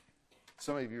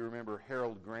Some of you remember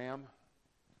Harold Graham.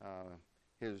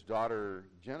 His daughter,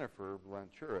 Jennifer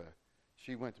Blanchura,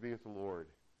 she went to be with the Lord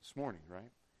this morning, right?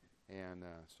 And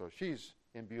so she's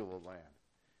in Beulah land.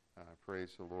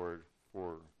 Praise the Lord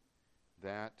for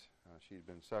that. She's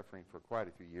been suffering for quite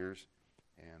a few years,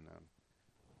 and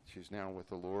she's now with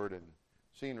the Lord and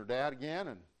seeing her dad again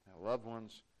and loved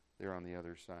ones there on the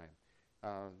other side.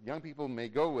 Young people may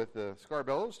go with the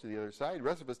Scarbellows to the other side. The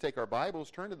rest of us take our Bibles,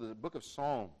 turn to the book of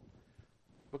Psalm.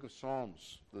 Book of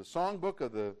Psalms, the songbook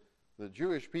of the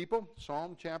Jewish people,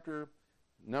 Psalm chapter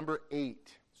number 8.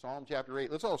 Psalm chapter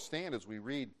 8. Let's all stand as we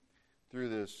read through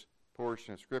this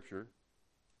portion of Scripture.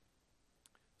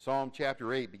 Psalm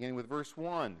chapter 8, beginning with verse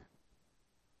 1.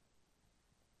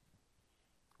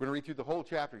 We're going to read through the whole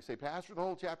chapter. You say, Pastor, the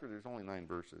whole chapter? There's only 9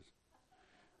 verses.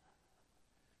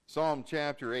 Psalm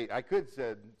chapter 8. I could have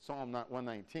said Psalm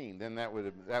 119. Then that would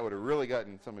have really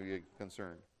gotten some of you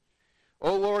concerned.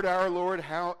 O Lord, our Lord,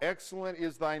 how excellent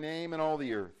is thy name in all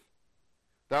the earth.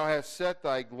 Thou hast set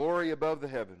thy glory above the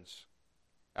heavens.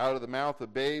 Out of the mouth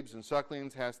of babes and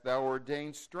sucklings hast thou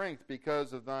ordained strength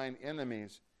because of thine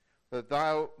enemies, that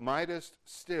thou mightest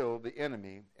still the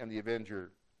enemy and the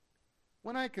avenger.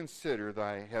 When I consider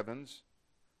thy heavens,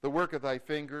 the work of thy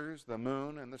fingers, the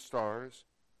moon and the stars,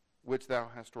 which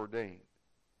thou hast ordained,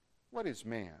 what is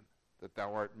man, that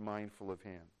thou art mindful of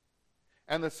him?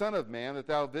 And the Son of Man, that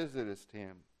thou visitest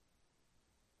him.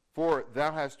 For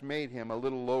thou hast made him a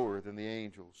little lower than the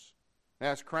angels, and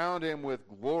hast crowned him with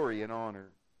glory and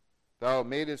honor. Thou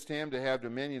madest him to have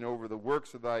dominion over the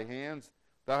works of thy hands.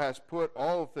 Thou hast put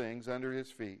all things under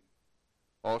his feet,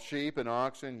 all sheep and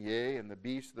oxen, yea, and the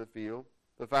beasts of the field,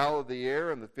 the fowl of the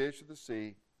air, and the fish of the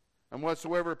sea, and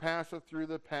whatsoever passeth through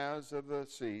the paths of the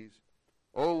seas.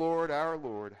 O Lord, our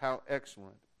Lord, how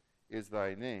excellent is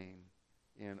thy name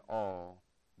in all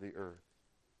the earth.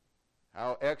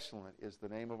 How excellent is the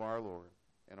name of our Lord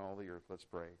in all the earth. Let's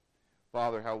pray.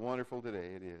 Father, how wonderful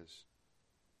today it is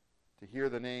to hear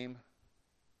the name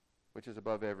which is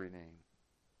above every name,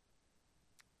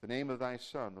 the name of thy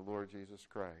Son, the Lord Jesus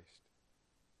Christ.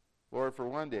 Lord, for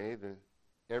one day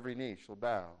every knee shall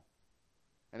bow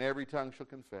and every tongue shall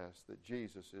confess that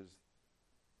Jesus is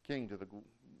King to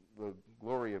the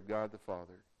glory of God the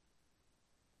Father.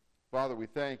 Father, we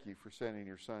thank you for sending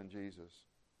your Son, Jesus.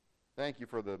 Thank you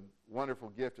for the wonderful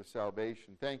gift of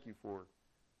salvation. Thank you for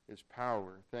his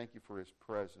power. Thank you for his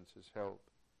presence, his help.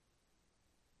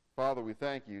 Father, we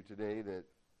thank you today that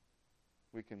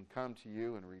we can come to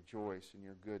you and rejoice in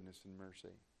your goodness and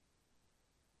mercy.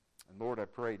 And Lord, I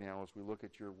pray now as we look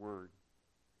at your word,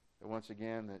 that once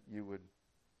again that you would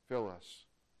fill us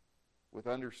with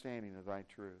understanding of thy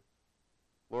truth.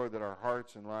 Lord, that our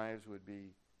hearts and lives would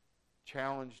be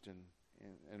challenged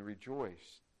and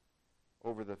rejoice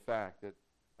over the fact that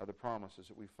of the promises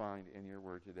that we find in your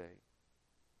word today.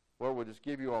 Lord, we'll just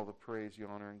give you all the praise, the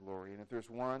honor, and glory. And if there's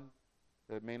one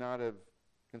that may not have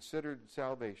considered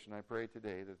salvation, I pray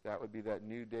today that that would be that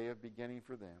new day of beginning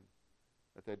for them,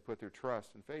 that they'd put their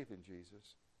trust and faith in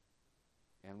Jesus.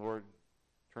 And Lord,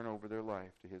 turn over their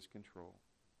life to his control.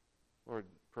 Lord,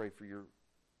 pray for your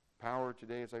power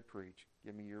today as I preach.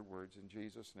 Give me your words in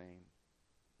Jesus' name.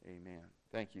 Amen.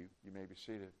 Thank you. You may be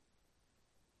seated.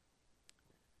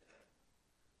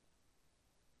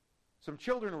 Some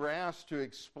children were asked to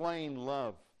explain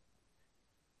love.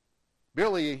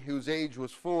 Billy, whose age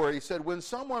was 4, he said, when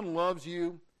someone loves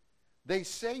you, they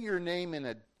say your name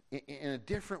in a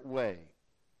different way.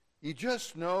 You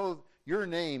just know your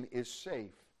name is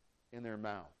safe in their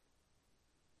mouth.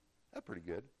 That's pretty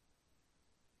good.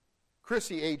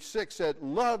 Chrissy, age 6, said,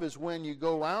 love is when you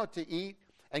go out to eat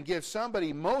and give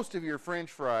somebody most of your French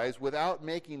fries without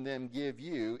making them give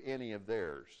you any of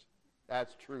theirs.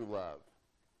 That's true love.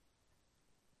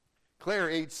 Claire,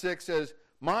 age 6, says,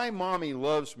 my mommy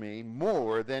loves me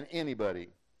more than anybody.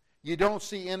 You don't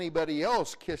see anybody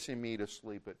else kissing me to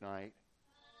sleep at night.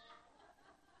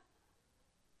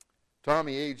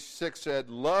 Tommy, age 6, said,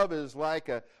 love is like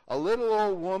a little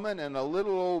old woman and a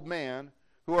little old man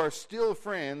who are still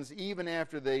friends even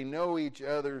after they know each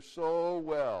other so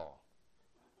well.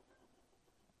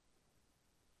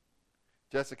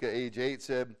 Jessica, age 8,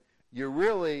 said, you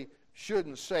really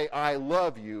shouldn't say I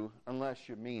love you unless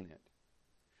you mean it.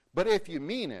 But if you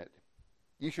mean it,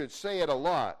 you should say it a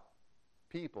lot.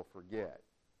 People forget.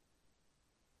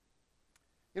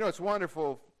 You know, it's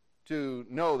wonderful to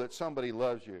know that somebody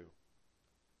loves you.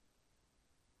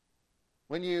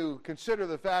 When you consider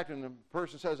the fact and the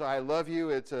person says, I love you,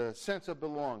 it's a sense of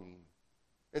belonging.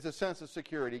 It's a sense of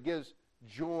security. It gives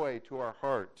joy to our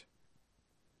heart.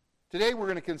 Today we're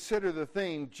going to consider the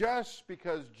theme, just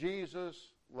because Jesus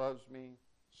loves me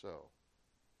so.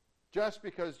 Just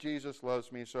because Jesus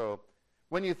loves me so.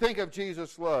 When you think of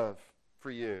Jesus' love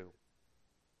for you,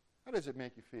 how does it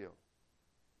make you feel?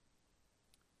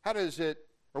 How does it,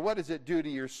 or what does it do to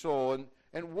your soul?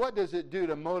 And what does it do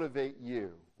to motivate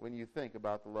you when you think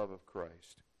about the love of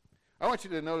Christ? I want you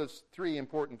to notice three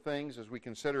important things as we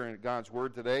consider in God's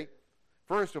Word today.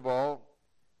 First of all,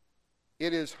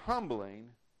 it is humbling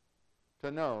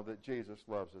to know that Jesus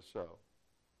loves us so.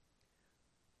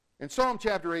 In Psalm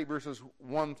chapter 8, verses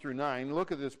 1 through 9,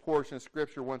 look at this portion of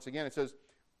Scripture once again. It says,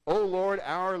 O Lord,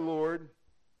 our Lord,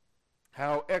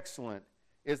 how excellent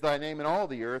is thy name in all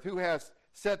the earth. Who hast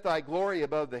set thy glory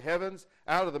above the heavens?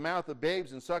 Out of the mouth of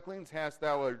babes and sucklings hast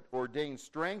thou ordained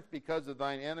strength because of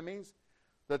thine enemies,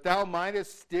 that thou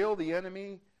mightest still the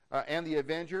enemy and the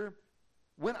avenger.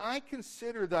 When I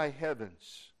consider thy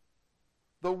heavens,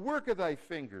 the work of thy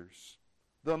fingers,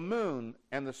 the moon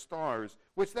and the stars,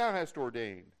 which thou hast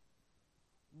ordained,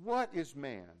 what is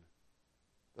man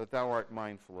that thou art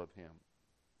mindful of him,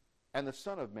 and the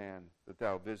Son of Man that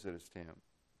thou visitest him?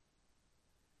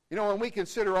 You know, when we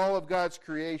consider all of God's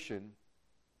creation,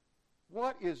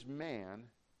 what is man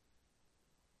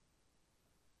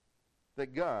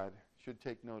that God should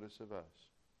take notice of us?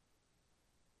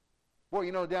 Well,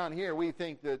 you know, down here we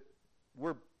think that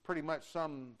we're pretty much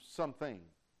something.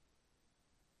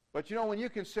 But you know, when you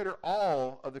consider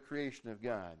all of the creation of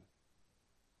God,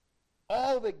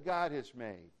 all that God has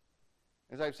made,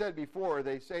 as I've said before,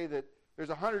 they say that there's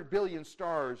 100 billion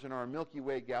stars in our Milky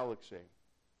Way galaxy.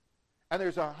 And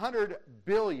there's 100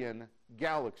 billion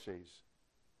galaxies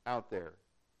out there.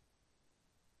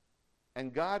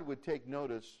 And God would take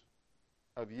notice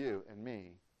of you and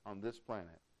me on this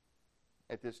planet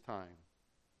at this time.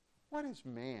 What is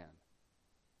man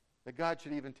that God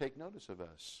should even take notice of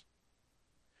us?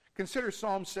 Consider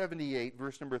Psalm 78,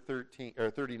 verse number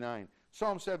 39.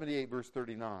 Psalm 78, verse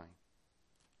 39.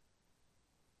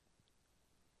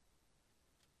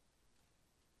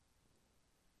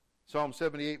 Psalm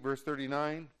 78, verse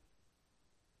 39.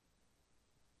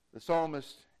 The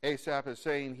psalmist Asaph is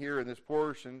saying here in this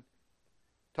portion,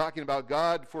 talking about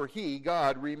God, for he,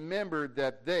 God, remembered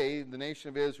that they, the nation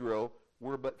of Israel,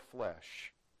 were but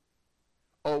flesh,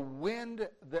 a wind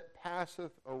that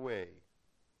passeth away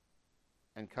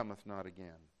and cometh not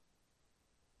again.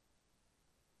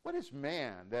 What is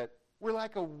man that we're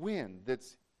like a wind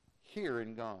that's here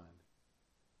and gone?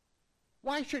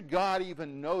 Why should God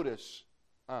even notice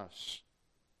us?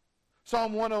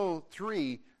 Psalm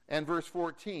 103 and verse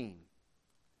 14.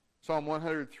 Psalm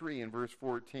 103 and verse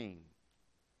 14.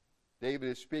 David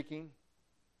is speaking.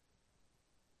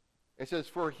 It says,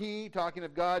 for he, talking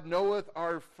of God, knoweth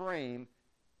our frame.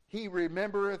 He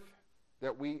remembereth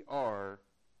that we are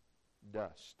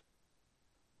dust.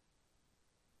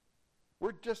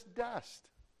 We're just dust.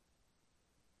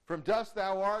 From dust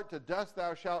thou art, to dust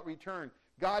thou shalt return.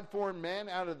 God formed man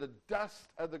out of the dust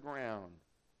of the ground.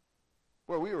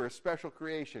 Boy, we were a special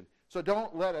creation. So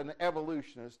don't let an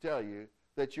evolutionist tell you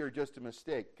that you're just a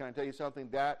mistake. Can I tell you something?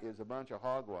 That is a bunch of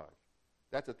hogwash.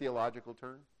 That's a theological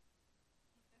term.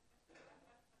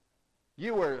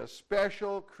 You were a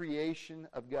special creation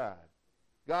of God.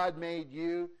 God made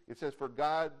you. It says, for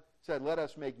God said, let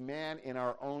us make man in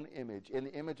our own image. In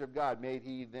the image of God made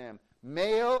he them.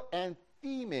 Male and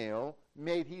female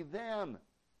made he them.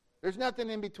 There's nothing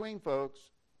in between, folks.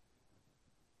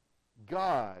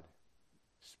 God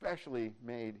specially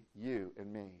made you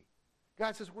and me.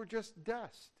 God says we're just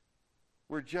dust.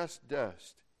 We're just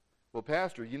dust. Well,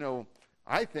 Pastor, you know,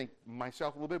 I think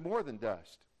myself a little bit more than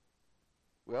dust.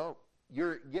 Well,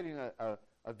 you're getting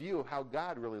a view of how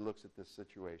God really looks at this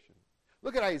situation.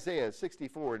 Look at Isaiah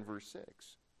 64 and verse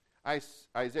 6.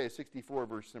 Isaiah 64,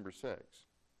 verse number 6.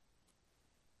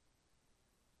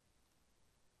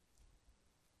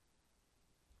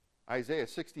 Isaiah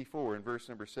 64 and verse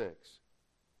number 6.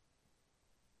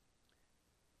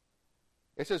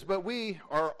 It says, but we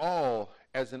are all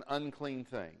as an unclean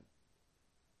thing,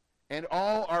 and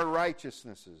all our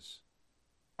righteousnesses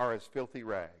are as filthy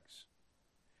rags.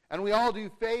 And we all do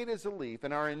fade as a leaf,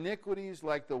 and our iniquities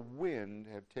like the wind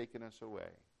have taken us away.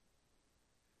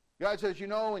 God says, you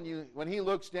know, when he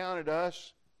looks down at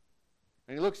us,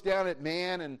 and he looks down at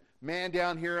man, and man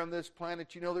down here on this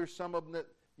planet, you know, there's some of them that,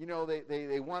 you know,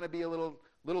 they want to be a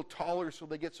little taller, so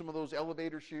they get some of those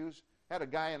elevator shoes. I had a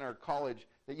guy in our college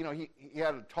that, you know, he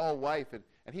had a tall wife, and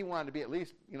he wanted to be at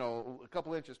least, you know, a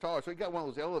couple inches taller. So he got one of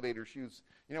those elevator shoes,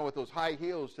 you know, with those high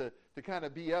heels to kind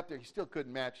of be up there. He still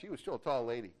couldn't match. She was still a tall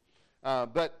lady.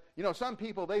 But, you know, some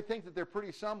people, they think that they're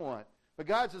pretty somewhat. But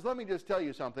God says, let me just tell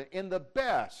you something. In the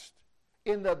best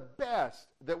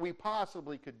that we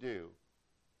possibly could do,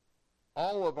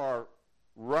 all of our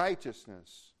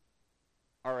righteousness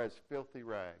are as filthy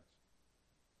rags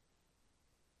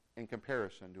in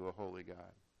comparison to a holy God.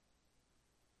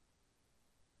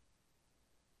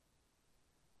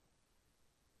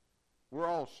 We're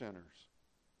all sinners.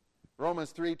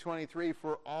 Romans 3:23,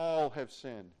 for all have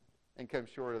sinned and come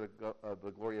short of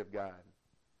the glory of God.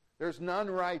 There's none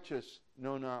righteous,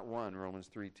 no, not one, Romans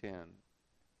 3:10.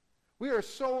 We are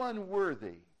so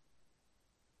unworthy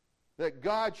that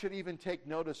God should even take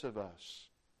notice of us.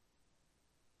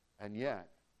 And yet,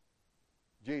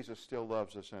 Jesus still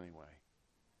loves us anyway.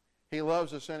 He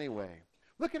loves us anyway.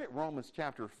 Look at it, Romans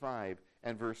chapter 5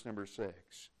 and verse number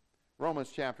 6.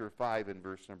 Romans chapter 5 and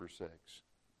verse number 6.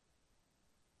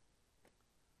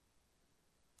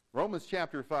 Romans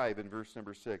chapter 5 and verse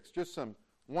number 6. Just some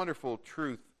wonderful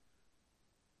truth.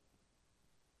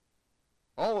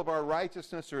 All of our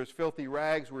righteousness are as filthy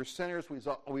rags. We're sinners.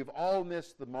 We've all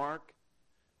missed the mark.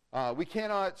 We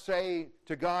cannot say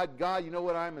to God, God, you know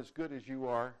what, I'm as good as you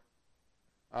are.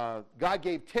 God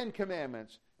gave 10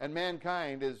 commandments, and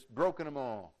mankind has broken them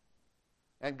all.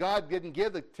 And God didn't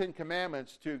give the 10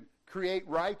 commandments to create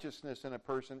righteousness in a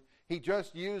person. He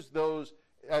just used those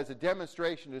as a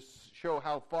demonstration to show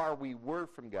how far we were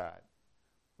from God.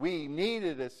 We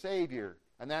needed a Savior,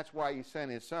 and that's why He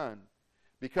sent His Son,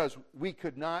 because we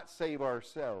could not save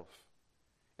ourselves.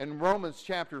 In Romans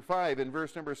chapter 5 and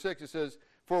verse number 6, it says,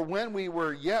 for when we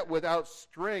were yet without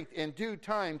strength, in due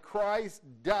time Christ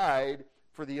died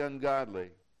for the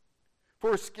ungodly.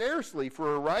 For scarcely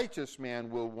for a righteous man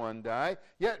will one die,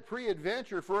 yet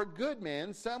peradventure for a good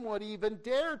man some would even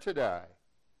dare to die.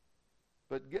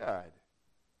 But God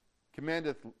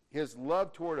commendeth His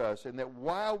love toward us, and that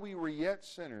while we were yet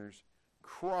sinners,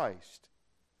 Christ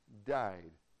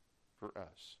died for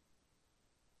us.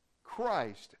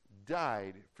 Christ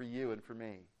died for you and for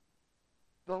me.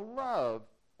 The love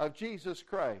of Jesus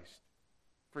Christ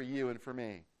for you and for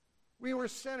me. We were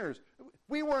sinners.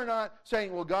 We were not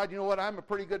saying, well, God, you know what, I'm a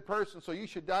pretty good person, so you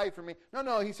should die for me.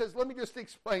 No, He says, let me just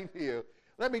explain to you.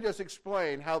 Let me just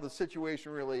explain how the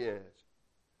situation really is.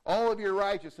 All of your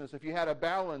righteousness, if you had a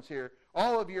balance here,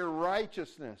 all of your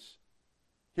righteousness,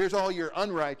 here's all your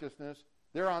unrighteousness.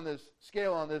 They're on this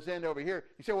scale on this end over here.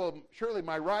 You say, well, surely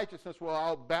my righteousness will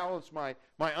outbalance my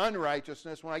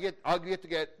unrighteousness when I'll get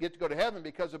to go to heaven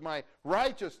because of my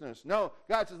righteousness. No,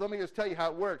 God says, let me just tell you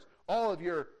how it works. All of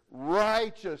your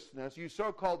righteousness, you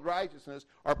so-called righteousness,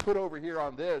 are put over here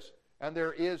on this, and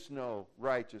there is no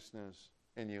righteousness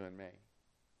in you and me.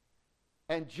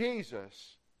 And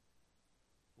Jesus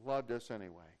loved us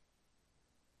anyway.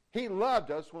 He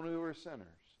loved us when we were sinners.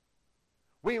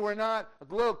 We were not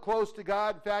a little close to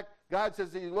God. In fact, God says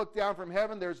that He looked down from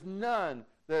heaven. There's none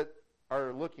that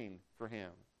are looking for Him.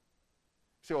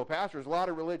 So, well, Pastor, there's a lot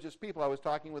of religious people. I was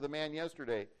talking with a man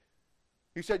yesterday.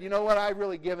 He said, you know what, I've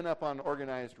really given up on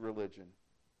organized religion.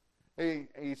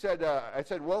 He said, I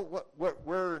said, well,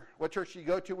 what church did you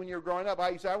go to when you were growing up?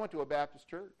 He said, I went to a Baptist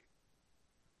church.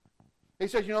 He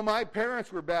said, you know, my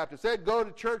parents were Baptists. They'd go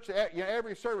to church,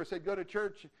 every service they'd go to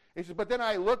church. He said, but then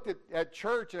I looked at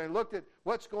church and I looked at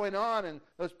what's going on, and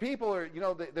those people are,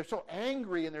 they're so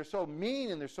angry and they're so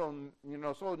mean and they're so,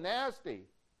 so nasty.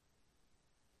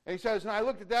 And he says, and I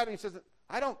looked at that and he says,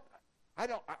 I don't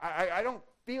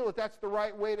feel that that's the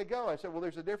right way to go. I said, well,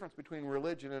 there's a difference between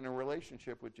religion and a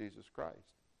relationship with Jesus Christ.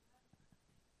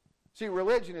 See,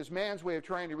 religion is man's way of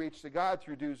trying to reach to God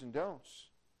through do's and don'ts.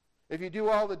 If you do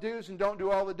all the do's and don't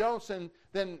do all the don'ts,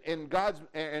 then in God's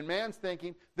and man's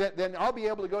thinking, then I'll be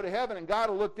able to go to heaven, and God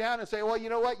will look down and say, well, you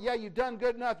know what? Yeah, you've done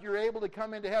good enough. You're able to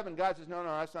come into heaven. God says, no,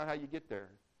 that's not how you get there.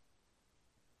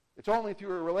 It's only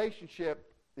through a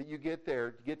relationship that you get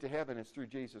there. To get to heaven, it's through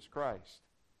Jesus Christ.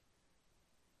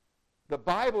 The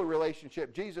Bible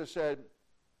relationship, Jesus said,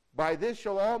 by this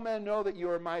shall all men know that you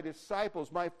are my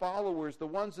disciples, my followers, the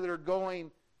ones that are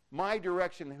going my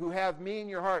direction, who have me in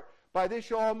your heart. By this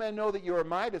shall all men know that you are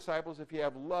my disciples if you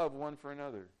have love one for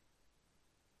another.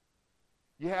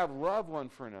 You have love one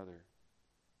for another.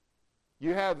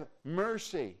 You have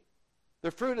mercy.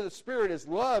 The fruit of the Spirit is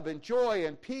love and joy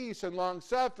and peace and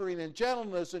long-suffering and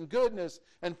gentleness and goodness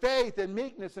and faith and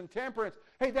meekness and temperance.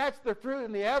 Hey, that's the fruit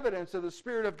and the evidence of the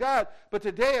Spirit of God. But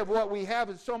today of what we have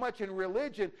is so much in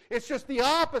religion, it's just the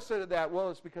opposite of that. Well,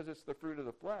 it's because it's the fruit of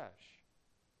the flesh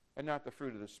and not the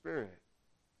fruit of the Spirit.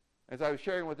 As I was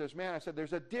sharing with this man, I said,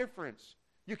 there's a difference.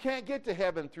 You can't get to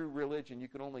heaven through religion. You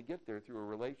can only get there through a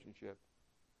relationship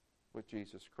with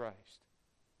Jesus Christ.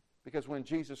 Because when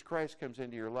Jesus Christ comes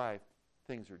into your life,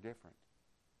 things are different.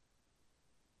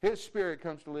 His Spirit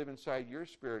comes to live inside your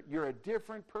spirit. You're a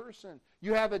different person.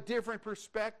 You have a different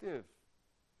perspective.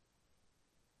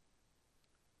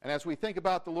 And as we think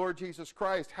about the Lord Jesus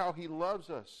Christ, how He loves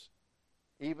us,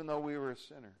 even though we were a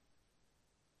sinner.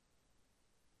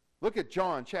 Look at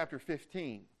John chapter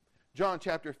 15. John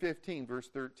chapter 15, verse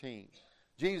 13.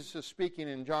 Jesus is speaking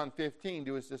in John 15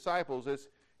 to his disciples.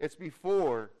 It's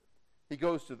before he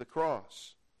goes to the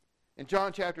cross. In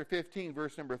John chapter 15,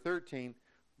 verse number 13,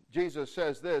 Jesus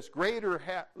says this, Greater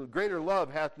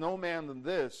love hath no man than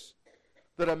this,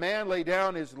 that a man lay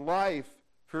down his life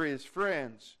for his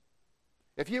friends.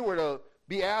 If you were to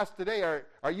be asked today,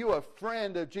 are you a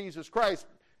friend of Jesus Christ?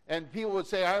 And people would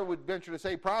say, I would venture to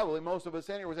say probably, most of us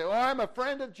in here would say, well, I'm a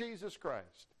friend of Jesus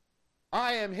Christ.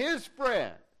 I am his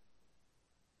friend.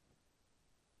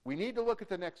 We need to look at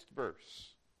the next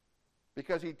verse,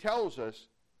 because he tells us,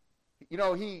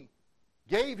 he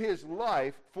gave his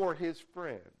life for his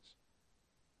friends.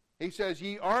 He says,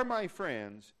 ye are my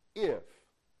friends if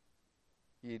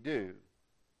ye do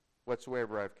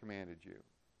whatsoever I've commanded you.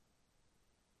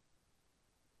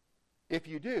 If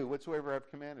you do whatsoever I've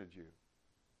commanded you.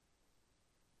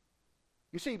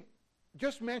 You see,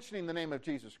 just mentioning the name of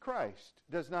Jesus Christ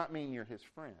does not mean you're his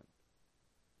friend.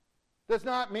 Does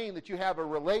not mean that you have a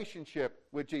relationship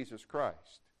with Jesus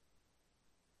Christ.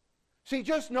 See,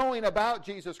 just knowing about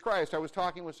Jesus Christ, I was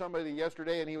talking with somebody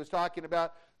yesterday, and he was talking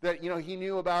about that, he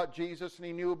knew about Jesus, and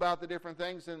he knew about the different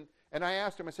things, and I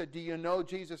asked him, I said, do you know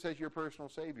Jesus as your personal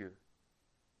Savior?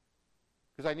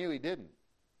 Because I knew he didn't.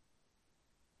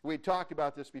 We talked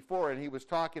about this before, and he was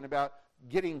talking about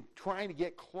trying to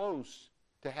get close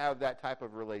to have that type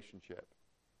of relationship.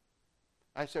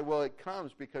 I said, well, it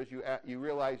comes because you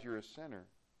realize you're a sinner.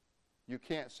 You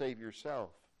can't save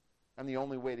yourself. And the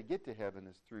only way to get to heaven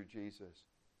is through Jesus.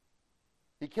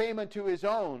 He came unto his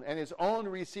own, and his own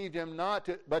received him not,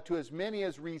 but to as many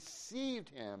as received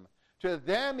him, to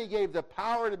them he gave the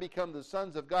power to become the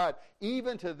sons of God,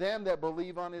 even to them that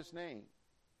believe on his name.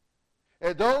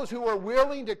 And those who are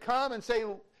willing to come and say,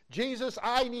 Jesus,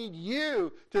 I need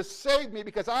you to save me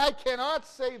because I cannot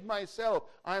save myself.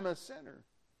 I'm a sinner.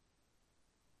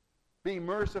 Be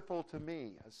merciful to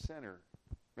me, a sinner.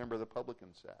 Remember the publican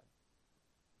said.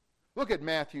 Look at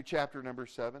Matthew chapter number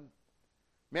 7.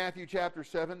 Matthew chapter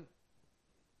 7,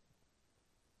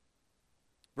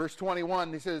 verse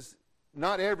 21, he says,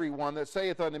 not everyone that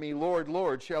saith unto me, Lord,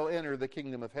 Lord, shall enter the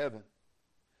kingdom of heaven,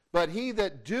 but he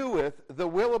that doeth the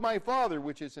will of my Father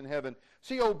which is in heaven.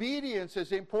 See, obedience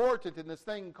is important in this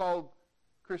thing called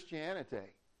Christianity.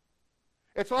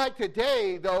 It's like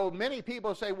today, though, many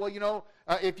people say, well,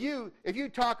 if you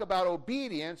talk about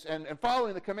obedience and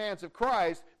following the commands of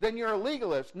Christ, then you're a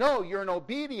legalist. No, you're an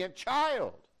obedient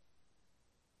child.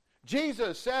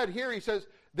 Jesus said here, he says,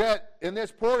 that in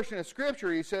this portion of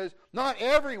Scripture, he says, not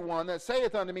everyone that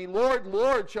saith unto me, Lord,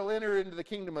 Lord, shall enter into the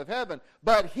kingdom of heaven,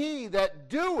 but he that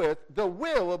doeth the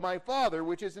will of my Father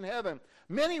which is in heaven.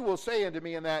 Many will say unto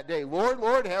me in that day, Lord,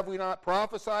 Lord, have we not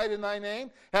prophesied in thy name?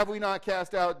 Have we not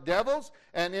cast out devils,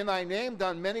 and in thy name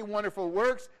done many wonderful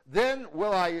works? Then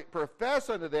will I profess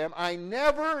unto them, I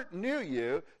never knew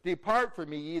you. Depart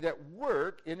from me, ye that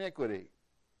work iniquity.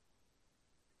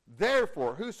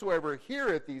 Therefore, whosoever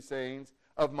heareth these sayings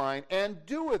of mine and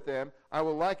doeth them, I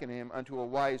will liken him unto a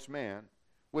wise man,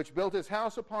 which built his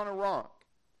house upon a rock.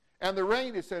 And the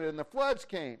rain descended, and the floods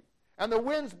came, and the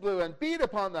winds blew and beat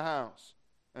upon the house.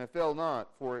 And it fell not,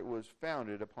 for it was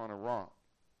founded upon a rock.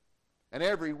 And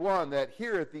every one that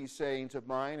heareth these sayings of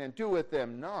mine and doeth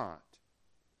them not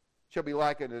shall be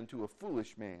likened unto a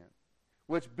foolish man,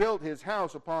 which built his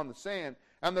house upon the sand.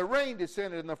 And the rain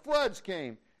descended, and the floods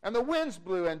came, and the winds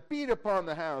blew and beat upon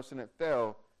the house, and it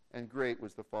fell, and great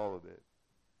was the fall of it.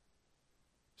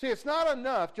 See, it's not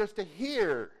enough just to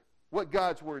hear what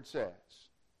God's Word says.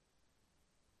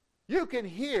 You can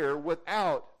hear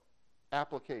without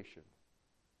application.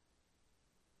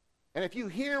 And if you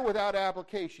hear without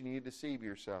application, you deceive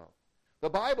yourself. The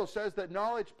Bible says that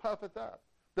knowledge puffeth up.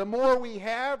 The more we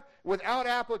have without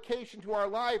application to our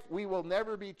life, we will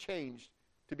never be changed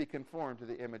to be conformed to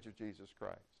the image of Jesus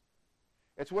Christ.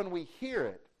 It's when we hear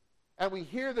it, and we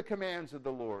hear the commands of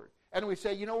the Lord, and we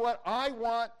say, you know what, I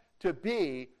want to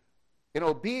be in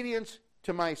obedience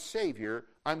to my Savior.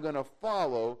 I'm going to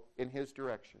follow in his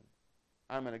direction.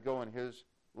 I'm going to go in his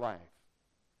life.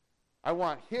 I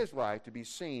want his life to be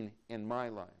seen in my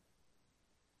life.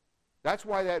 That's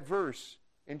why that verse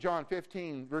in John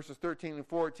 15, verses 13 and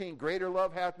 14, greater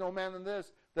love hath no man than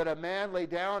this, that a man lay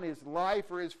down his life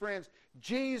for his friends.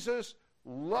 Jesus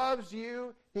loves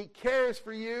you. He cares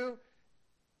for you.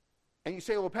 And you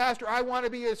say, well, Pastor, I want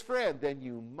to be his friend. Then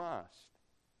you must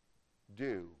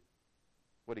do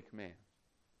what he commands.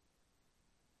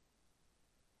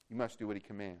 You must do what he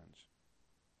commands.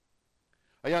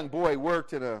 A young boy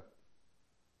worked in a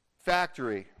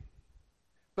factory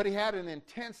but he had an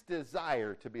intense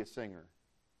desire to be a singer.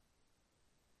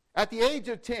 At the age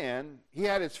of 10, he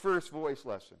had his first voice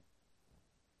lesson.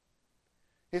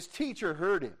 His teacher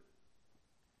heard him.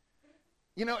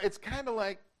 You know, it's kind of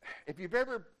like if you've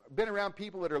ever been around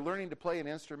people that are learning to play an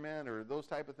instrument or those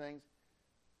type of things,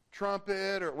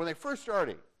 trumpet, or when they first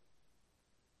started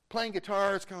playing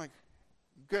guitar, it's kind of like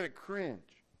you've got to cringe.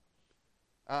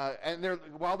 And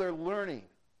while they're learning,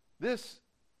 this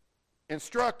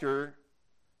instructor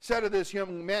said to this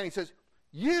young man, he says,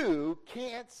 "You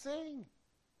can't sing.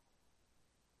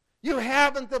 You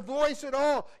haven't the voice at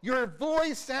all. Your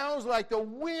voice sounds like the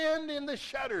wind in the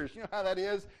shutters." You know how that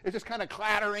is? It's just kind of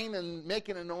clattering and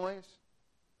making a noise.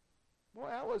 Well,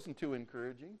 that wasn't too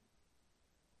encouraging.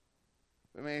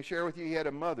 But may I share with you, he had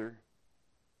a mother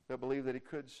that believed that he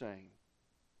could sing.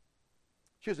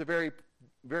 She was a very,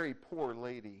 very poor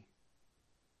lady.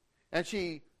 And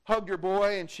she hugged her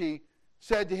boy and she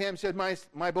said to him, said,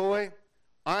 my boy,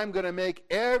 I'm going to make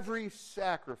every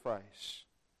sacrifice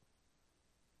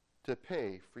to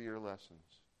pay for your lessons.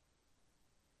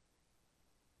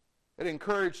 It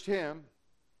encouraged him,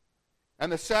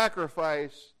 and the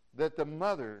sacrifice that the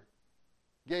mother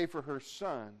gave for her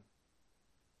son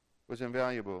was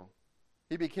invaluable.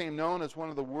 He became known as one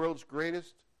of the world's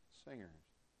greatest singers.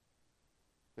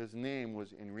 His name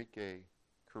was Enrique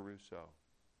Caruso.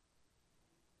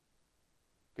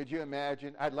 Could you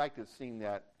imagine? I'd like to have seen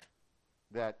that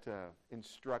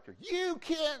instructor. You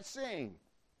can't sing.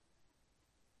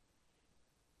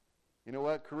 You know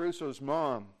what? Caruso's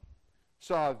mom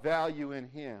saw a value in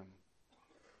him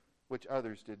which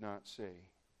others did not see.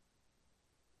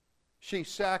 She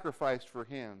sacrificed for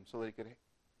him so that he could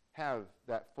have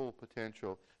that full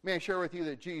potential. May I share with you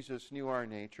that Jesus knew our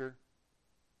nature?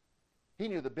 He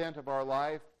knew the bent of our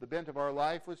life. The bent of our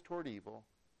life was toward evil.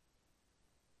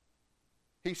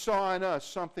 He saw in us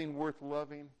something worth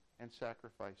loving and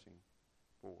sacrificing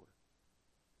for.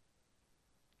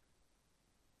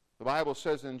 The Bible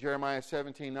says in Jeremiah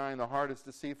 17:9, the heart is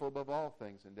deceitful above all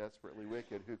things and desperately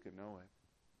wicked. Who can know it?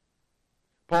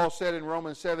 Paul said in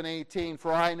Romans 7:18,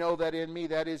 for I know that in me,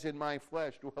 that is in my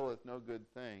flesh, dwelleth no good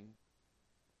thing.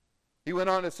 He went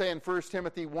on to say in 1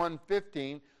 Timothy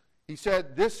 1:15, he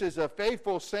said, this is a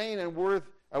faithful saying and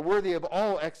worthy of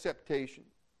all acceptation,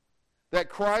 that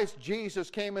Christ Jesus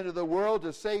came into the world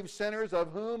to save sinners,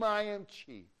 of whom I am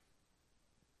chief.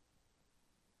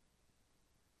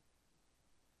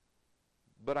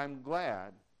 But I'm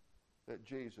glad that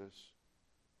Jesus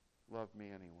loved me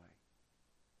anyway.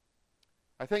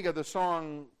 I think of the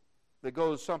song that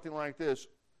goes something like this.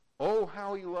 Oh,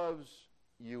 how he loves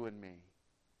you and me.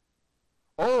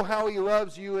 Oh, how he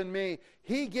loves you and me.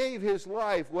 He gave his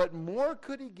life. What more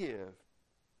could he give?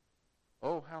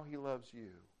 Oh, how he loves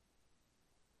you.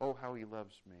 Oh, how he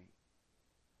loves me.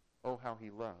 Oh, how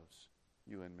he loves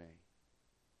you and me.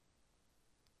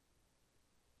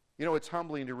 You know, it's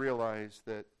humbling to realize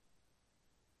that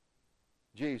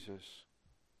Jesus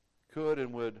could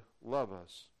and would love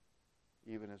us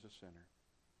even as a sinner.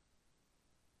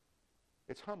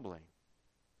 It's humbling.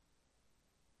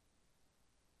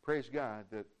 Praise God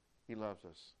that he loves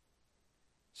us.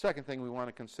 Second thing we want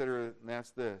to consider, and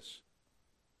that's this.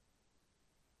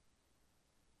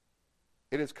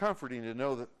 It is comforting to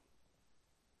know that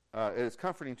it is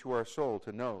comforting to our soul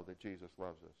to know that Jesus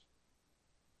loves us.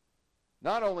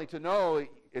 Not only to know,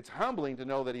 it's humbling to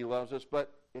know that he loves us,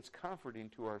 but it's comforting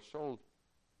to our soul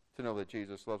to know that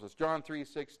Jesus loves us. John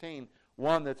 3:16,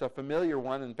 one that's a familiar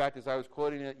one. In fact, as I was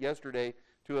quoting it yesterday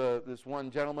to this one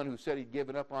gentleman who said he'd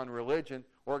given up on religion,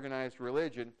 organized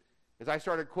religion, as I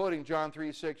started quoting John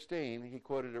 3:16, he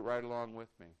quoted it right along with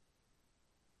me.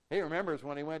 He remembers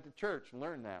when he went to church and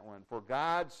learned that one. For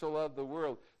God so loved the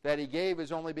world that he gave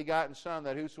his only begotten Son,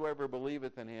 that whosoever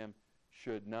believeth in him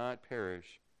should not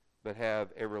perish, but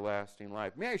have everlasting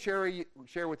life. May I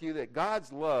share with you that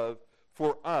God's love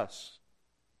for us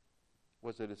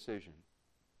was a decision.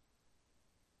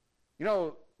 You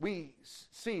know, we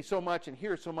see so much and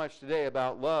hear so much today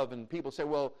about love, and people say,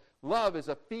 well, love is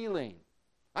a feeling.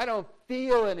 I don't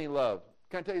feel any love.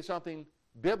 Can I tell you something?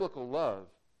 Biblical love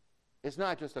is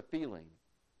not just a feeling.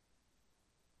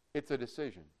 It's a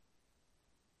decision.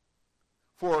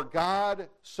 For God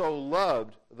so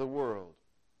loved the world.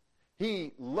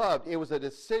 He loved. It was a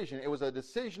decision. It was a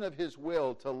decision of his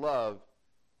will to love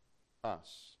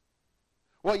us.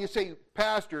 Well, you say,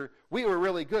 Pastor, we were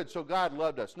really good, so God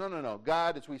loved us. No.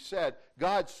 God, as we said,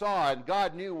 God saw and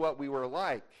God knew what we were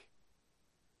like.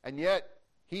 And yet,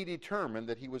 he determined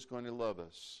that he was going to love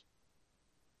us.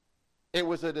 It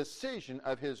was a decision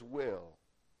of his will.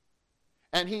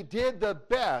 And he did the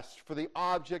best for the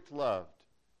object loved.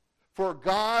 For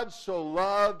God so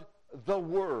loved the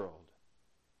world.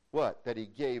 What? That he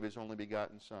gave his only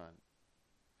begotten Son.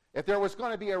 If there was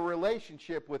going to be a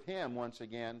relationship with him once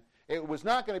again, it was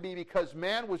not going to be because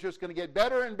man was just going to get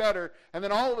better and better, and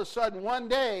then all of a sudden one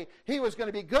day he was going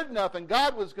to be good enough and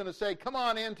God was going to say, come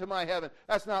on into my heaven.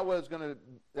 That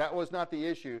was not the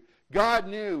issue. God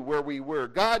knew where we were.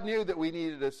 God knew that we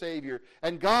needed a Savior.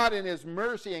 And God in his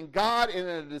mercy and God in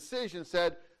a decision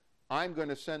said, I'm going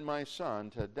to send my Son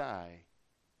to die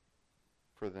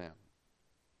for them.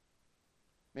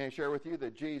 May I share with you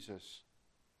that Jesus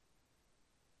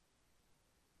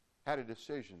had a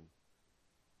decision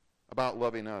about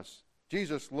loving us.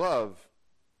 Jesus' love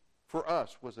for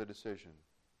us was a decision.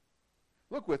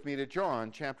 Look with me to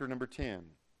John chapter number 10.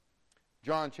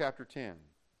 John chapter 10.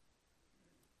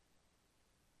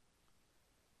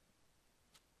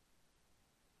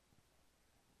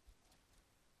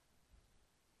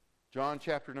 John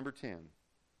chapter number 10.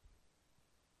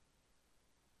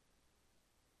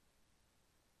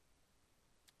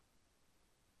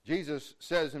 Jesus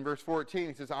says in verse 14,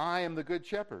 he says, I am the good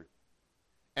shepherd,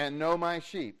 and know my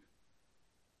sheep,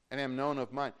 and am known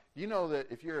of mine. Do you know that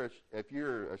if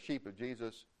you're a sheep of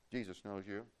Jesus, Jesus knows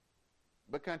you?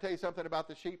 But can I tell you something about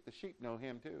the sheep? The sheep know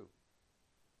him too.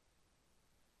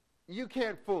 You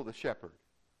can't fool the shepherd.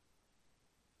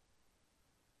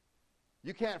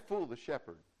 You can't fool the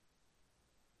shepherd.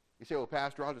 You say, well,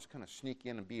 Pastor, I'll just kind of sneak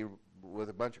in and be with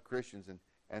a bunch of Christians,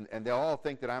 and they'll all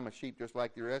think that I'm a sheep just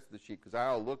like the rest of the sheep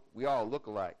because we all look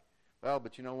alike. Well,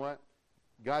 but you know what?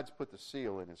 God's put the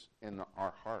seal in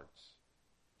our hearts.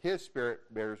 His Spirit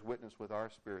bears witness with our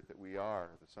spirit that we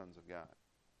are the sons of God.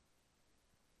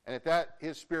 And if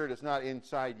His Spirit is not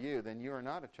inside you, then you are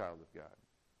not a child of God.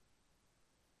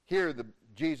 Here,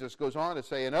 Jesus goes on to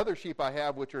say, and other sheep I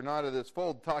have which are not of this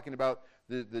fold, talking about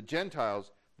the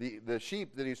Gentiles. The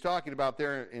sheep that he's talking about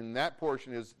there in that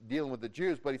portion is dealing with the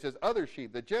Jews, but he says other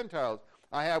sheep, the Gentiles,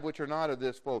 I have which are not of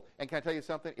this fold. And can I tell you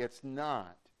something? It's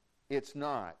not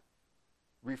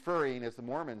referring, as the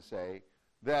Mormons say,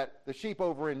 that the sheep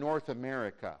over in North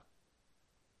America,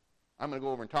 I'm going to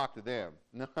go over and talk to them.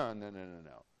 No.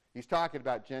 He's talking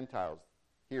about Gentiles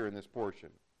here in this portion.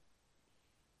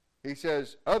 He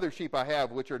says, other sheep I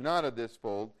have which are not of this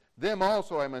fold, them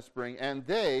also I must bring, and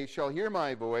they shall hear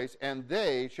my voice, and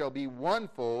they shall be one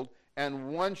fold and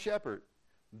one shepherd.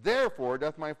 Therefore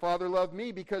doth my Father love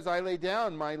me, because I lay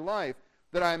down my life,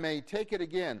 that I may take it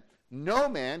again. No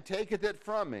man taketh it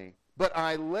from me, but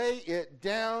I lay it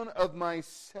down of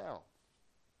myself.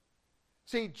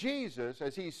 See, Jesus,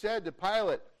 as he said to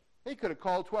Pilate, he could have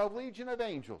called 12 legion of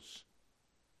angels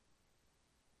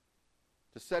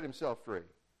to set himself free.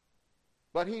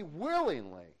 But he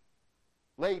willingly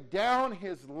laid down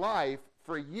his life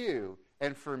for you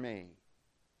and for me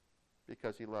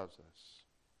because he loves us.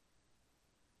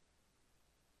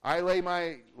 I lay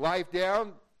my life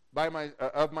down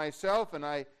of myself, and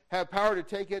I have power to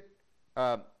take it,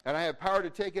 and I have power to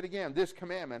take it again. This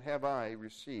commandment have I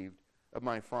received of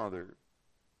my Father.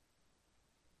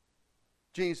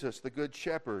 Jesus, the Good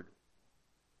Shepherd,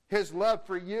 his love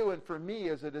for you and for me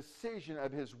is a decision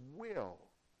of his will.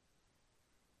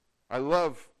 I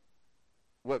love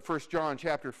what 1 John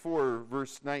chapter 4,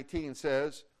 verse 19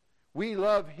 says. We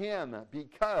love him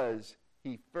because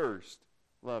he first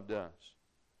loved us.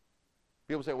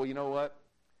 People say, well, you know what?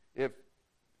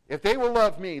 If they will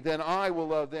love me, then I will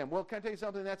love them. Well, can I tell you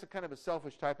something? That's a kind of a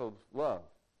selfish type of love.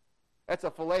 That's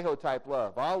a phileo type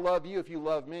love. I'll love you if you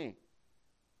love me.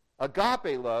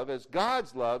 Agape love is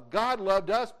God's love. God loved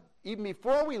us even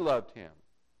before we loved him.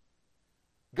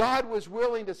 God was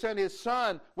willing to send his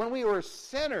Son when we were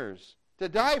sinners to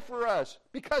die for us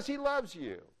because he loves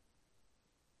you.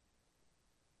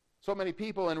 So many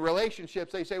people in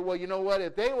relationships, they say, well, you know what,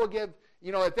 if they will give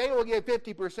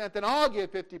 50%, then I'll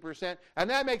give 50%, and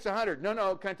that makes 100.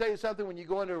 No, can I tell you something? When you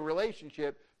go into a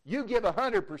relationship, you give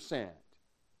 100%.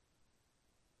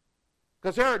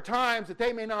 Because there are times that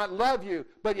they may not love you,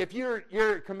 but if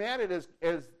you're commanded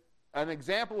as an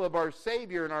example of our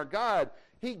Savior and our God,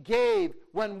 he gave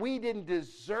when we didn't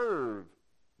deserve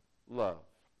love.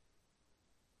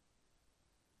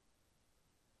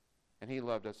 And he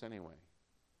loved us anyway,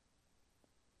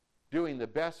 doing the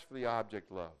best for the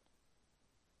object loved.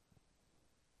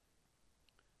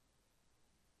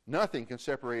 Nothing can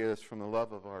separate us from the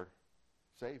love of our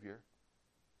Savior.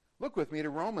 Look with me to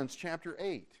Romans chapter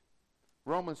 8.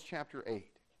 Romans chapter 8.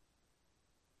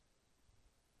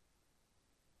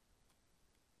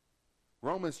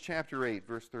 Romans chapter 8,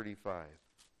 verse 35.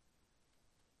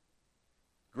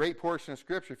 Great portion of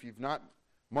Scripture. If you've not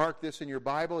marked this in your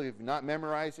Bible, if you've not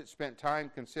memorized it, spent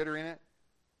time considering it,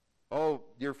 Oh,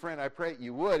 dear friend, I pray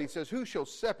you would. He says, who shall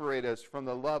separate us from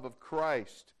the love of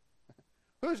Christ?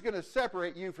 Who's going to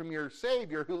separate you from your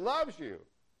Savior who loves you?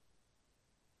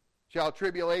 Shall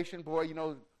tribulation, boy,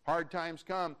 hard times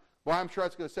come. Well, I'm sure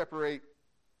it's going to separate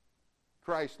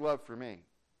Christ's love for me.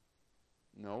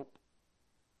 Nope.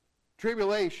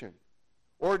 Tribulation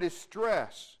or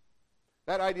distress.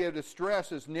 That idea of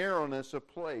distress is narrowness of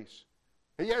place.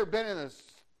 Have you ever been in a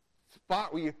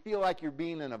spot where you feel like you're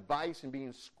being in a vice and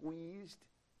being squeezed?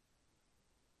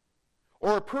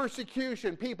 Or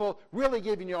persecution, people really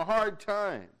giving you a hard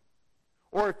time.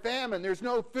 Or famine, there's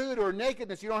no food, or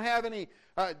nakedness, you don't have any,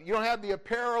 you don't have the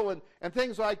apparel and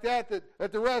things like that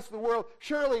the rest of the world.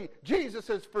 Surely Jesus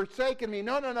has forsaken me.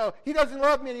 No, he doesn't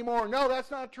love me anymore. No,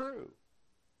 that's not true.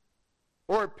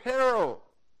 Or peril,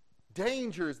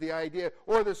 danger is the idea,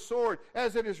 or the sword.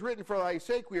 As it is written, for thy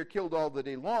sake we are killed all the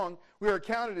day long. We are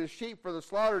counted as sheep for the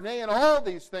slaughter. Nay, in all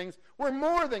these things we're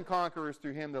more than conquerors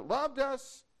through him that loved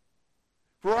us.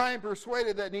 For I am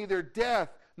persuaded that neither death,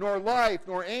 nor life,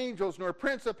 nor angels, nor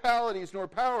principalities, nor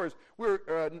powers. We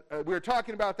were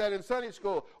talking about that in Sunday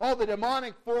school. All the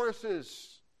demonic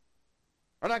forces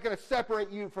are not going to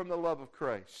separate you from the love of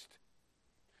Christ.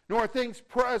 Nor things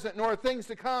present, nor things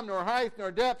to come, nor height,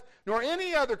 nor depth, nor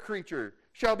any other creature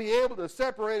shall be able to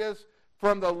separate us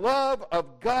from the love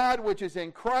of God which is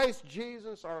in Christ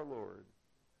Jesus our Lord.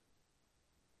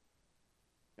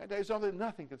 Can I tell you something?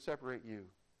 Nothing can separate you.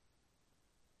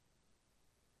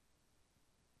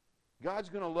 God's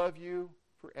going to love you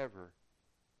forever.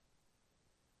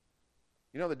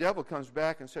 The devil comes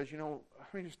back and says,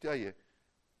 let me just tell you,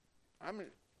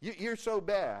 you're so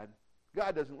bad,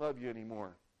 God doesn't love you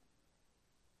anymore.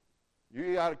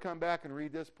 You ought to come back and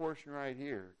read this portion right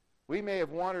here. We may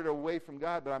have wandered away from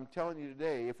God, but I'm telling you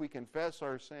today, if we confess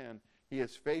our sin, he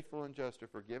is faithful and just to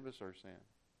forgive us our sin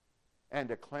and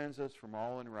to cleanse us from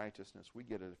all unrighteousness. We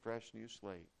get a fresh new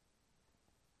slate.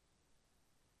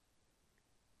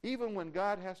 Even when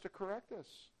God has to correct us,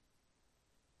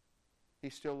 he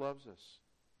still loves us.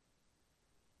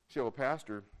 You say, well,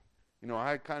 Pastor,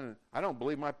 I don't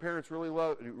believe my parents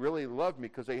really loved me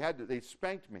because they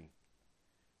spanked me.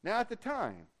 Now, at the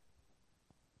time,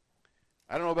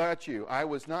 I don't know about you, I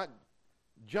was not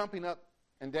jumping up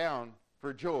and down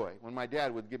for joy when my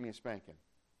dad would give me a spanking,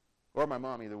 or my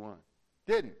mom, either one.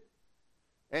 Didn't.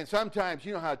 And sometimes,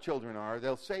 you know how children are,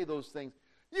 they'll say those things,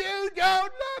 you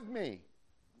don't love me.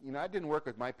 I didn't work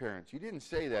with my parents. You didn't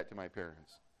say that to my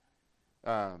parents.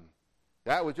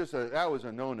 That was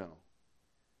a no-no.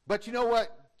 But you know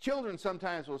what? Children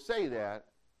sometimes will say that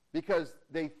because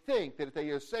they think that if they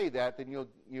just say that, then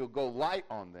you'll go light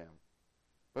on them.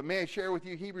 But may I share with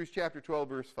you Hebrews chapter 12,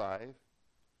 verse 5?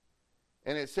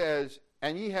 And it says,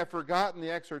 and ye have forgotten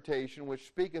the exhortation which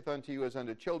speaketh unto you as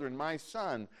unto children. My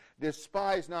son,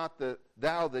 despise not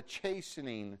thou the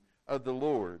chastening of the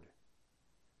Lord,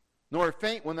 nor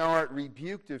faint when thou art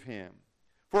rebuked of him.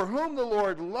 For whom the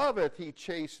Lord loveth, he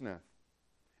chasteneth,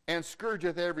 and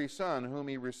scourgeth every son whom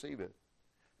he receiveth.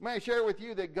 May I share with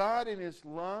you that God in his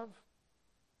love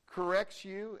corrects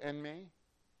you and me?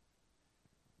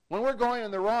 When we're going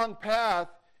in the wrong path,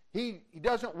 he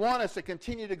doesn't want us to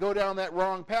continue to go down that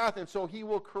wrong path, and so he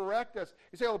will correct us.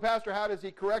 You say, well, Pastor, how does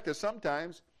he correct us?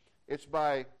 Sometimes it's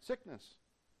by sickness.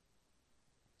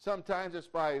 Sometimes it's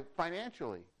by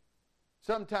financially.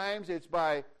 Sometimes it's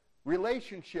by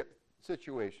relationship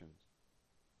situations.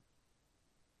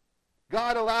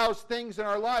 God allows things in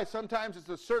our life. Sometimes it's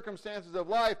the circumstances of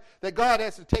life that God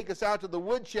has to take us out to the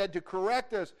woodshed to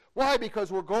correct us. Why?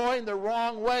 Because we're going the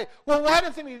wrong way. Well, why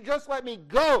doesn't he just let me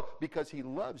go? Because he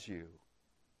loves you.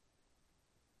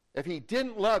 If he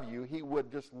didn't love you, he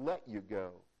would just let you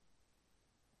go.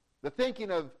 The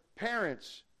thinking of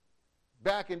parents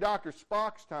back in Dr.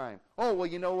 Spock's time. Oh, well,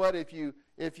 you know what? If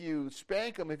you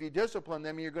spank them, if you discipline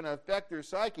them, you're going to affect their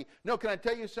psyche. No, can I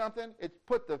tell you something? It's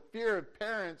put the fear of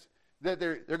parents that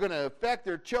they're going to affect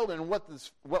their children.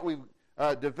 What we've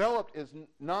developed is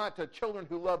not children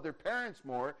who love their parents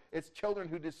more. It's children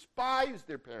who despise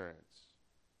their parents.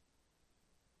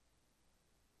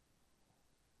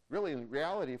 Really, in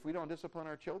reality, if we don't discipline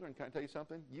our children, can I tell you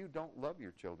something? You don't love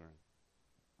your children.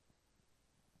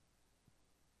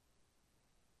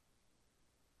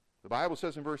 The Bible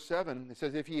says in verse 7, it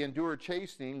says, if ye endure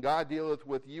chastening, God dealeth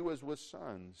with you as with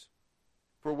sons.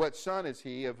 For what son is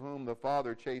he of whom the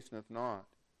Father chasteneth not?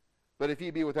 But if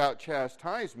ye be without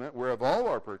chastisement, whereof all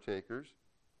are partakers,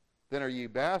 then are ye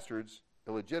bastards,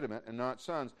 illegitimate, and not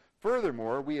sons.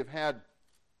 Furthermore, we have had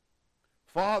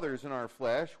fathers in our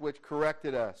flesh, which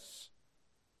corrected us,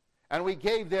 and we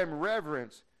gave them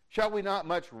reverence. Shall we not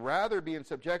much rather be in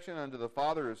subjection unto the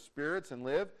Father of spirits and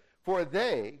live? For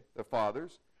they, the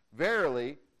fathers,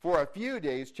 verily, for a few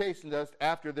days chastened us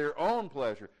after their own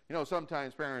pleasure. You know,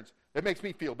 sometimes parents, it makes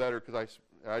me feel better because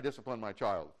I discipline my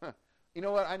child. You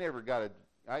know what? I never got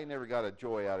a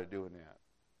joy out of doing that.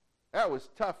 That was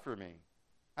tough for me.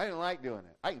 I didn't like doing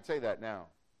it. I can say that now.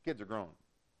 Kids are grown.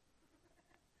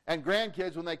 And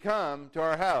grandkids, when they come to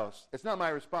our house, it's not my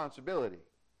responsibility.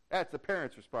 That's the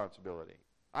parents' responsibility.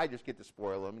 I just get to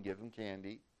spoil them, give them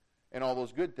candy, and all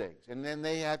those good things. And then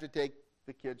they have to take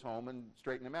the kids home and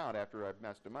straighten them out after I've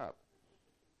messed them up.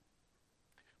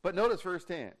 But notice verse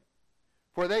 10.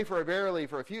 For they verily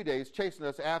for a few days chastened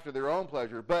us after their own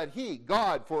pleasure, but he,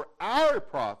 God, for our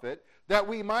profit, that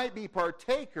we might be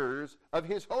partakers of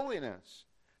his holiness.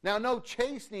 Now, no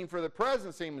chastening for the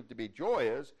present seems to be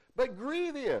joyous, but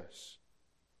grievous,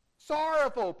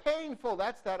 sorrowful, painful.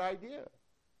 That's that idea.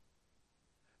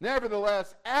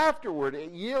 Nevertheless, afterward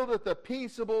it yieldeth the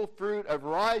peaceable fruit of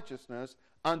righteousness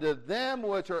unto them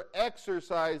which are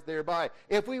exercised thereby.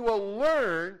 If we will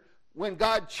learn when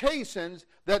God chastens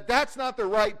that that's not the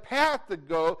right path to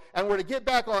go, and we're to get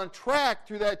back on track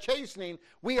through that chastening,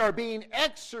 we are being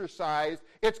exercised.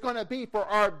 It's going to be for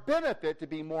our benefit to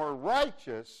be more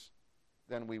righteous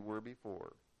than we were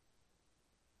before.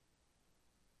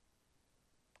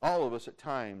 All of us at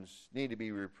times need to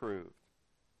be reproved.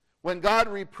 When God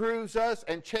reproves us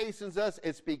and chastens us,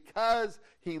 it's because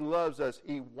he loves us.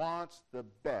 He wants the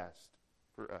best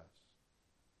for us.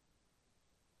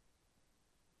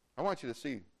 I want you to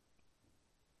see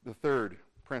the third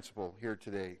principle here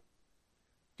today.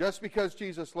 Just because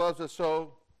Jesus loves us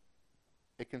so,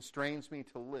 it constrains me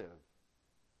to live,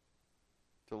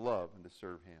 to love, and to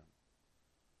serve him.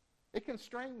 It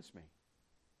constrains me.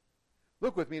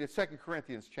 Look with me to 2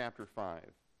 Corinthians chapter 5.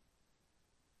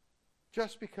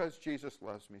 Just because Jesus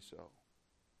loves me so.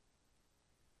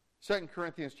 2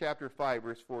 Corinthians chapter 5,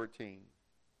 verse 14.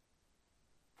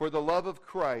 For the love of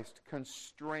Christ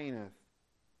constraineth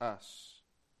us,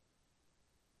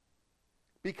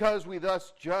 because we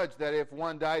thus judge that if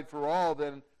one died for all,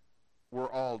 then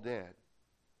we're all dead.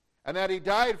 And that he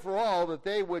died for all, that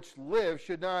they which live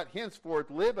should not henceforth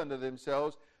live unto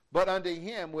themselves, but unto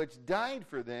him which died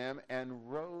for them and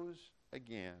rose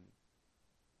again.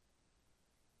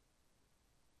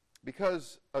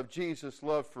 Because of Jesus'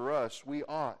 love for us, we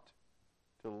ought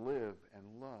to live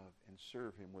and love and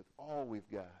serve him with all we've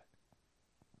got.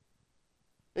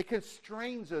 It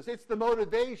constrains us. It's the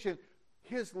motivation,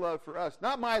 his love for us,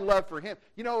 not my love for him.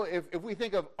 You know, if we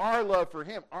think of our love for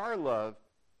him, our love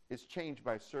is changed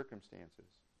by circumstances.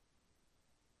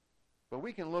 But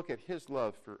we can look at his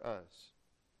love for us.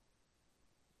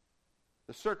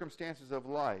 The circumstances of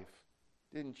life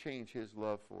didn't change his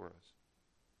love for us.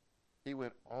 He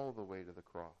went all the way to the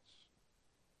cross.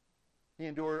 He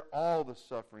endured all the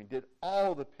suffering, did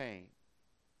all the pain.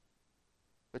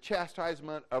 The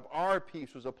chastisement of our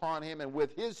peace was upon him, and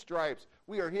with his stripes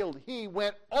we are healed. He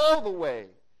went all the way,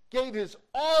 gave his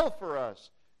all for us.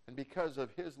 And because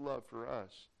of his love for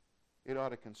us, it ought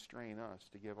to constrain us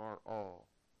to give our all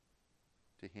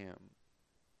to him.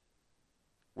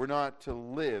 We're not to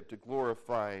live to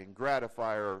glorify and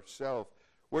gratify ourselves.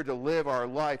 We're to live our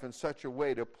life in such a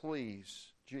way to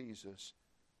please Jesus,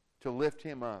 to lift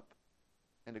him up,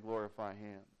 and to glorify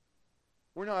him.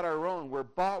 We're not our own. We're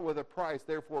bought with a price.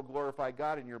 Therefore, glorify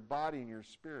God in your body and your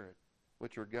spirit,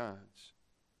 which are God's.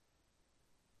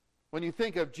 When you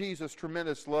think of Jesus'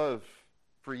 tremendous love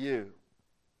for you,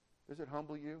 does it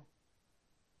humble you?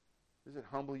 Does it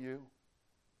humble you?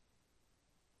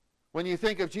 When you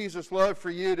think of Jesus' love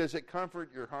for you, does it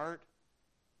comfort your heart?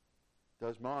 It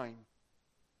does mine.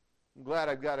 I'm glad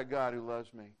I've got a God who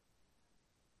loves me.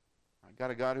 I've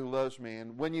got a God who loves me.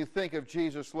 And when you think of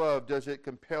Jesus' love, does it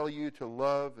compel you to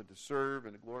love and to serve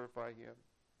and to glorify him?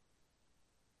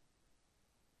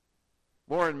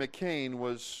 Lauren McCain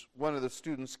was one of the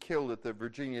students killed at the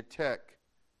Virginia Tech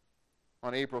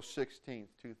on April 16th,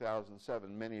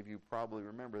 2007. Many of you probably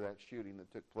remember that shooting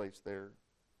that took place there.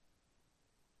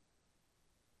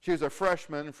 She was a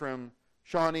freshman from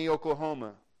Shawnee,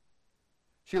 Oklahoma.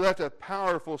 She left a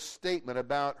powerful statement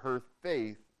about her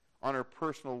faith on her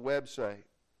personal website.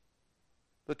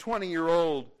 The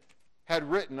 20-year-old had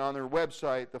written on her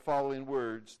website the following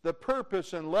words: "The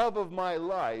purpose and love of my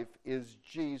life is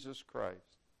Jesus Christ."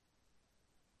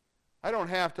 I don't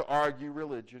have to argue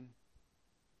religion,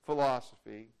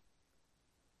 philosophy,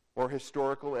 or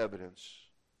historical evidence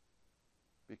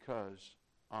because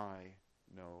I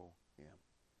know him.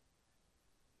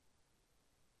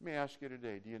 Let me ask you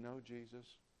today, do you know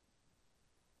Jesus?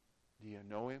 Do you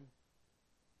know him?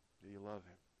 Do you love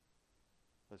him?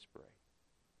 Let's pray.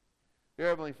 Dear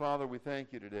Heavenly Father, we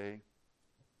thank you today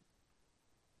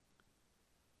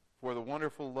for the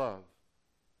wonderful love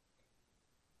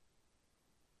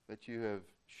that you have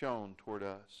shown toward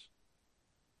us.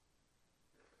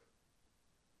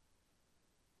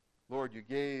 Lord, you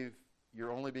gave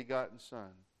your only begotten Son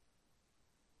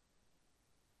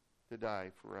to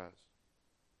die for us.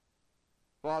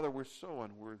 Father, we're so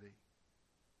unworthy.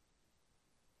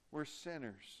 We're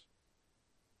sinners.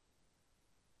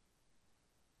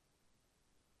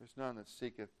 There's none that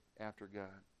seeketh after God.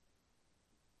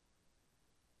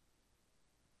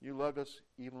 You loved us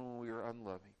even when we were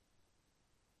unloving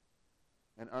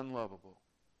and unlovable.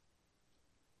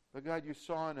 But God, you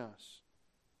saw in us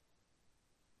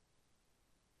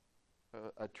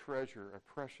a treasure, a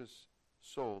precious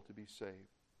soul to be saved.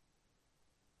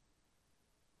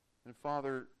 And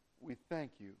Father, we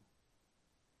thank you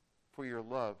for your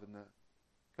love and the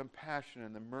compassion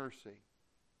and the mercy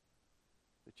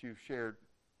that you've shared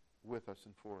with us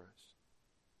and for us.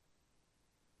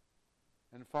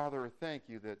 And Father, I thank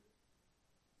you that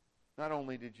not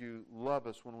only did you love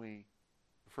us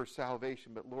for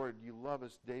salvation, but Lord, you love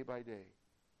us day by day.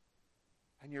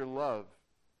 And your love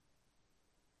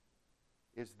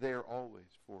is there always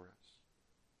for us.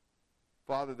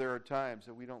 Father, there are times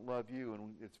that we don't love you,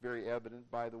 and it's very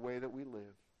evident by the way that we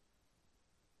live.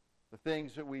 The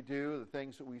things that we do, the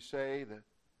things that we say,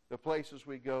 the places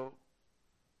we go.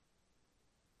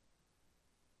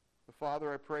 But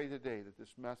Father, I pray today that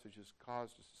this message has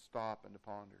caused us to stop and to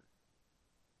ponder.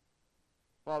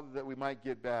 Father, that we might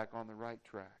get back on the right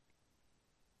track.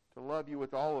 To love you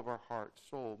with all of our heart,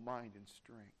 soul, mind, and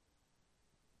strength.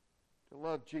 To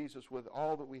love Jesus with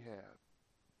all that we have.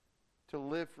 To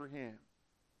live for him.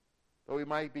 Though we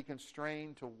might be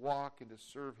constrained to walk and to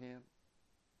serve him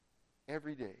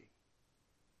every day.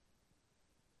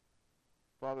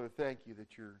 Father, thank you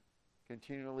that you're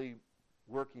continually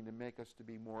working to make us to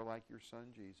be more like your Son,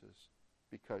 Jesus,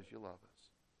 because you love us.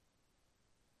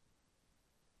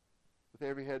 With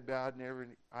every head bowed and every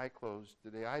eye closed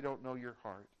today, I don't know your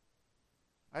heart.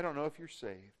 I don't know if you're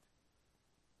saved.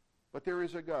 But there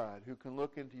is a God who can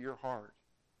look into your heart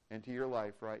and to your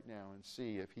life right now and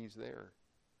see if he's there.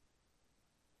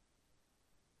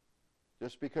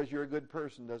 Just because you're a good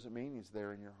person doesn't mean he's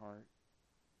there in your heart.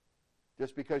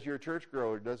 Just because you're a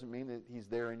churchgoer doesn't mean that he's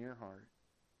there in your heart.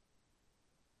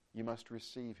 You must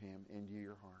receive him into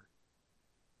your heart.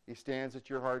 He stands at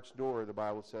your heart's door, the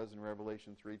Bible says in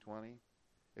Revelation 3:20.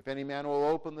 If any man will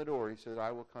open the door, he says,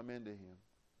 I will come into him.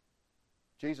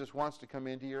 Jesus wants to come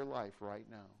into your life right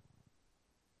now.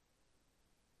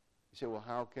 You say, well,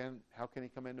 how can he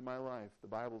come into my life? The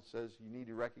Bible says you need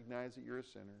to recognize that you're a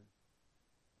sinner.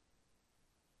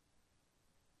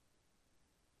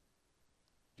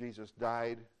 Jesus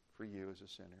died for you as a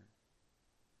sinner.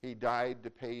 He died to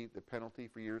pay the penalty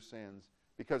for your sins.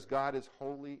 Because God is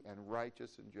holy and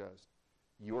righteous and just,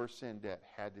 your sin debt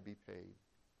had to be paid.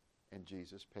 And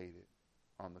Jesus paid it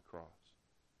on the cross.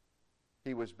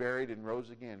 He was buried and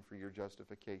rose again for your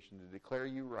justification, to declare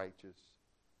you righteous.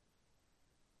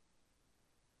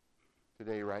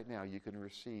 Today, right now, you can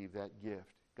receive that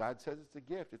gift. God says it's a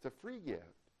gift. It's a free gift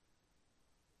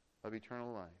of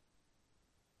eternal life.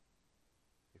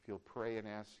 If you'll pray and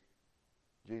ask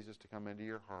Jesus to come into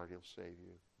your heart, he'll save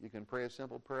you. You can pray a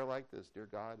simple prayer like this. Dear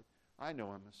God, I know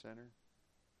I'm a sinner.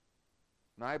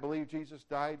 And I believe Jesus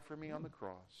died for me on the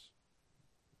cross.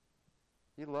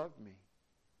 He loved me.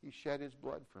 He shed his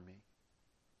blood for me.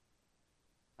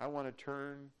 I want to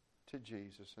turn to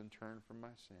Jesus and turn from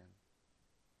my sin.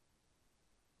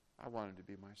 I want him to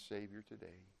be my Savior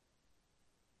today.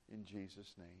 In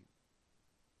Jesus' name.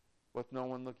 With no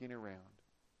one looking around.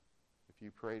 If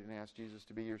you prayed and asked Jesus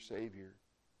to be your Savior,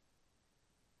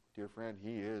 dear friend,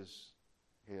 he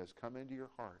has come into your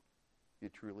heart. You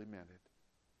truly meant it.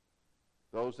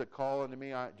 Those that call unto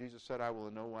me, Jesus said, I will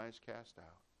in no wise cast out.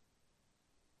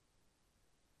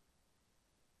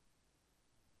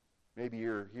 Maybe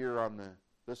you're here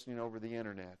listening over the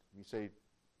internet. And you say,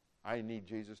 I need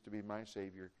Jesus to be my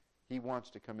Savior. He wants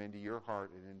to come into your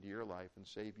heart and into your life and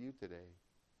save you today.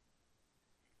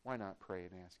 Why not pray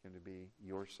and ask him to be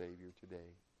your Savior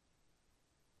today?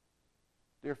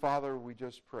 Dear Father, we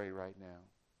just pray right now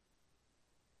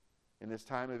in this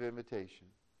time of invitation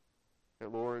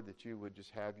that, Lord, that you would just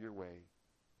have your way.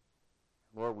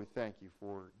 Lord, we thank you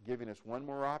for giving us one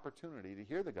more opportunity to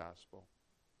hear the gospel.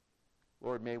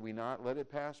 Lord, may we not let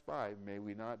it pass by. May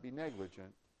we not be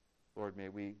negligent. Lord, may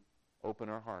we open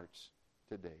our hearts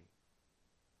today.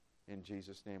 In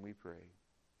Jesus' name we pray.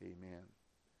 Amen.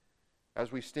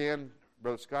 As we stand,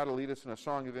 Brother Scott will lead us in a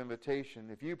song of invitation.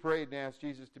 If you prayed and asked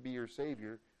Jesus to be your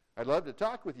Savior, I'd love to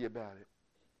talk with you about it.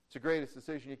 It's the greatest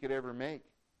decision you could ever make.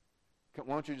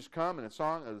 Why don't you just come, and the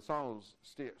song will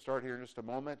start here in just a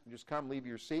moment. Just come, leave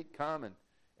your seat, come,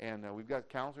 and we've got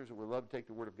counselors that would love to take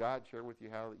the Word of God, share with you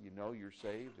how you know you're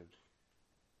saved,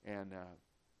 and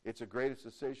it's the greatest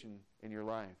decision in your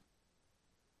life.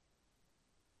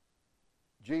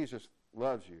 Jesus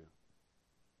loves you.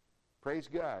 Praise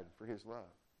God for His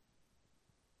love.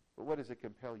 But what does it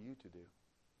compel you to do?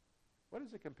 What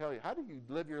does it compel you? How do you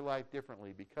live your life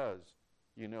differently because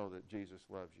you know that Jesus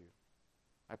loves you?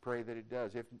 I pray that it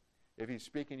does. If He's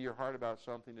speaking to your heart about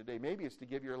something today, maybe it's to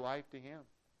give your life to Him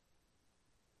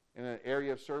in an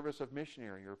area of service of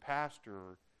missionary or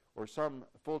pastor or some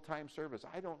full-time service.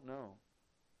 I don't know.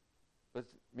 But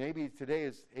maybe today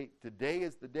is the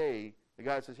day that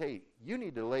God says, hey, you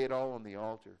need to lay it all on the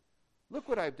altar. Look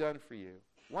what I've done for you.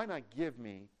 Why not give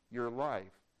me your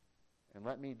life and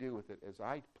let me do with it as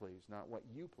I please, not what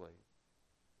you please?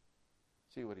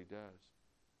 See what He does.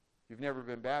 If you've never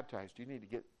been baptized, you need to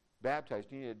get baptized.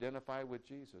 You need to identify with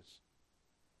Jesus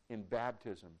in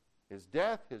baptism. His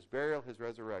death, His burial, His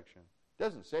resurrection. It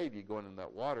doesn't save you going in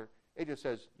that water. It just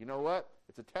says, you know what?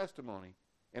 It's a testimony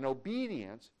and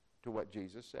obedience to what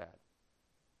Jesus said.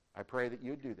 I pray that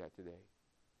you'd do that today.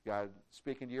 God,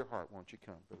 speaking to your heart, won't you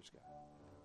come, Brother Scott?